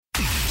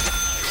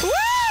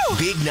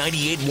Big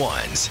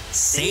 98.1's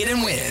Say It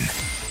and Win.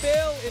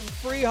 Bill in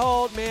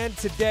Freehold, man,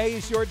 today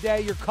is your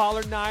day. You're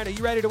caller 9. Are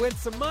you ready to win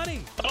some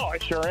money? Oh, I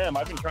sure am.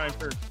 I've been trying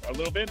for a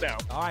little bit now.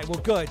 All right, well,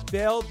 good.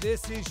 Bill,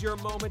 this is your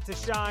moment to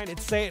shine.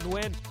 It's Say It and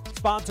Win,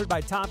 sponsored by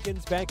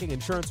Tompkins Banking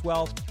Insurance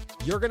Wealth.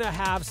 You're going to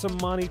have some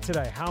money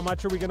today. How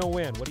much are we going to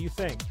win? What do you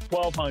think?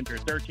 $1,200,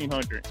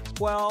 $1,300.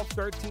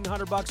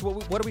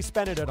 $1,300. What are we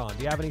spending it on?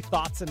 Do you have any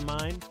thoughts in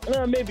mind?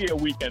 Maybe a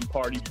weekend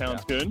party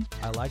sounds good.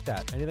 I like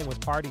that. Anything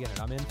with party in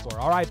it, I'm in for.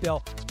 All right,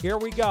 Bill, here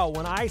we go.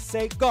 When I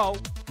say go,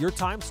 your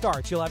time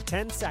starts. You'll have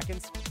 10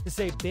 seconds to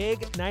say Big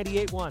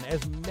 98.1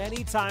 as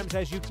many times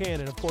as you can.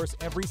 And, of course,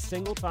 every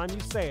single time you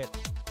say it,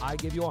 I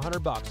give you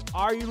 $100.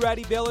 Are you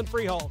ready, Bill in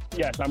Freehold?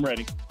 Yes, I'm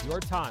ready.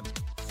 Your time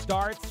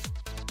starts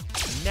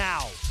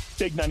now.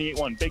 Big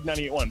 98.1, Big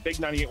 98.1, Big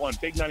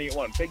 98.1, Big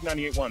 98.1, Big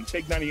 98.1,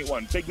 Big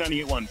 98.1, Big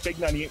 98.1, Big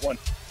 98.1,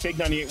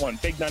 Big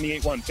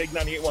 98.1, Big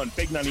 98.1,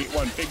 Big 98.1, Big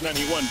 98.1, Big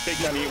 98.1, Big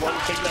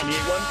 98.1, Big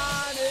 98.1.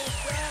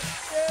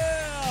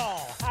 Bill,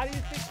 how do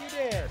you think you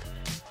did?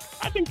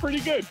 I think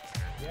pretty good.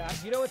 Yeah,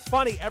 you know, it's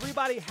funny.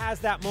 Everybody has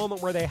that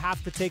moment where they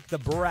have to take the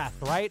breath,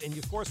 right? And,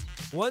 of course,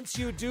 once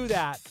you do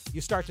that, you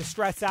start to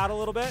stress out a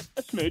little bit.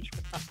 A smidge.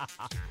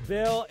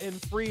 Bill in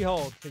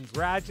Freehold,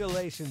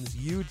 congratulations.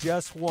 You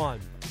just won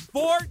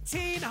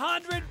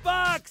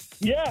 $1,400.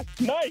 Yeah,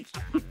 nice.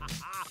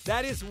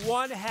 That is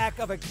one heck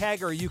of a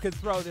kegger you can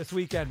throw this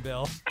weekend,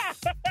 Bill.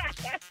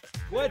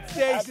 What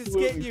station's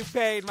getting you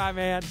paid, my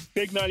man?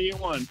 Big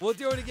 98.1. We'll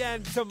do it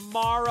again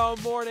tomorrow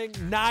morning,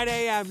 9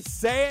 a.m.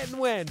 Say It and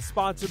Win,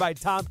 sponsored by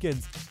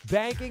Tompkins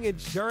Banking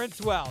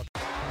Insurance Wealth.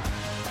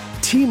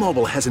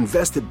 T-Mobile has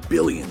invested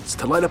billions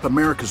to light up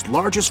America's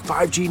largest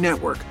 5G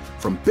network,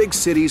 from big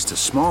cities to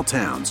small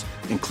towns,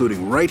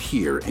 including right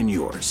here in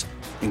yours.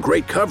 And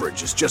great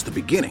coverage is just the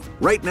beginning.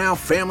 Right now,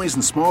 families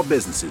and small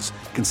businesses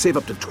can save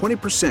up to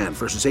 20%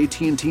 versus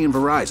AT&T and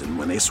Verizon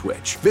when they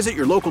switch. Visit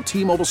your local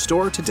T-Mobile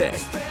store today.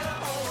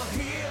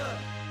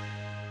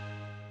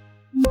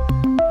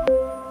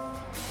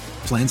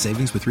 Plan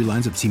savings with 3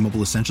 lines of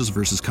T-Mobile Essentials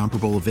versus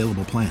comparable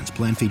available plans.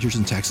 Plan features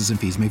and taxes and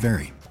fees may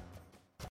vary.